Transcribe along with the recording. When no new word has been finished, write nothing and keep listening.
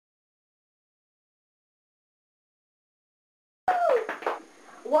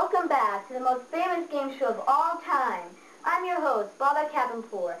Welcome back to the most famous game show of all time. I'm your host, Baba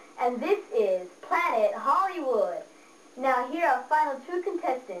Kappenpour, and this is Planet Hollywood. Now here are our final two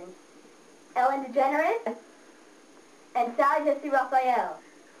contestants, Ellen Degenerous and Sally Jesse Raphael.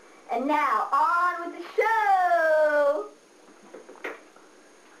 And now, on with the show!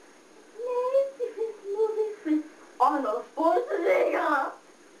 Arnold Schwarzenegger!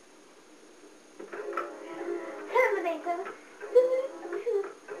 Terminator!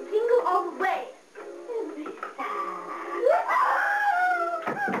 Jingle all the way!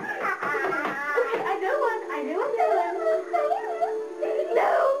 Okay, I know one.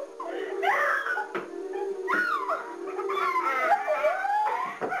 No!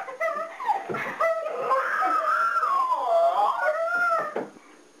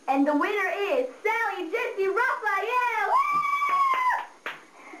 And the winner is Sally Jesse Raphael!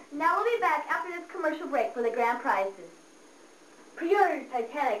 Now we'll be back after this commercial break for the grand prizes. Pre-order your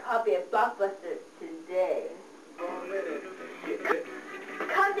Titanic copy of Blockbuster today.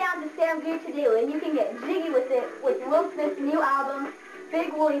 Come down to Sam Gear to do, and you can get jiggy with it with Will Smith's new album,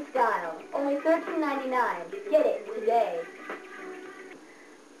 Big Woolly Style. Only $13.99. Get it today.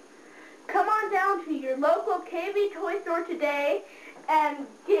 Come on down to your local KB toy store today and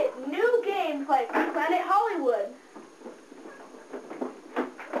get new games like Planet Hollywood,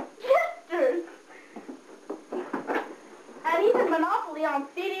 Jesters, and even Monopoly on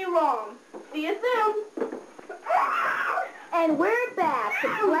CD-ROM. See you soon. And we're back to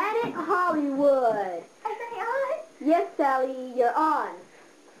Planet Hollywood. Yes, Sally, you're on.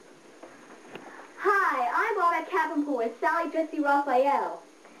 Hi, I'm Baba Kappenpour with Sally Jesse Raphael.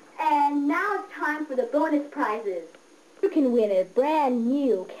 And now it's time for the bonus prizes. You can win a brand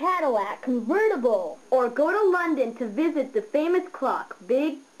new Cadillac convertible, or go to London to visit the famous clock,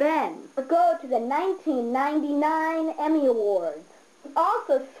 Big Ben, or go to the 1999 Emmy Awards.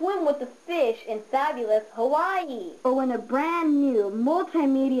 Also swim with the fish in fabulous Hawaii, or win a brand new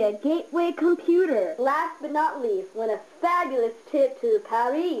multimedia gateway computer. Last but not least, win a fabulous trip to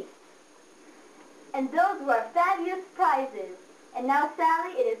Paris. And those were our fabulous prizes. And now,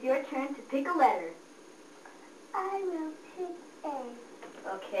 Sally, it is your turn to pick a letter. I will pick A.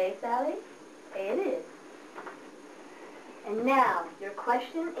 Okay, Sally, A it is. And now, your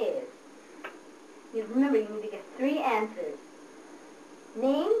question is, remember, you need to get 3 answers.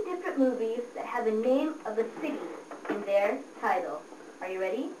 Name different movies that have the name of the city in their title. Are you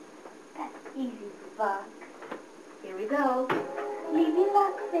ready? That's easy, Fox. Here we go. Leaving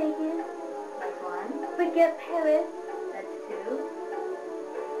Las Vegas. That's 1. Forget Paris. That's 2.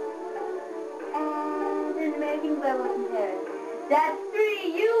 And an American Werewolf in Paris. That's 3.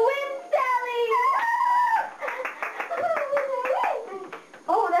 You win, Sally!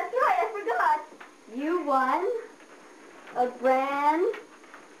 Oh, that's right, I forgot. You won a brand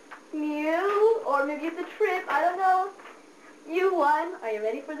new, or maybe it's a trip, I don't know. You won, are you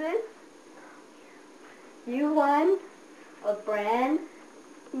ready for this? You won a brand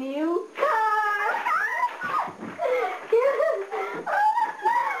new car!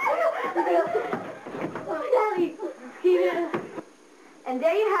 Sally! And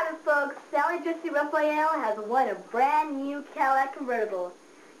there you have it, folks. Sally Jesse Raphael has won a brand new Cadillac convertible.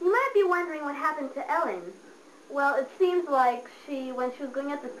 You might be wondering what happened to Ellen. Well, it seems like when she was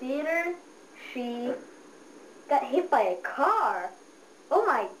going at the theater, she got hit by a car. Oh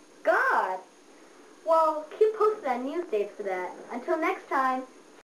my God. Well, keep posted on news dates for that. Until next time,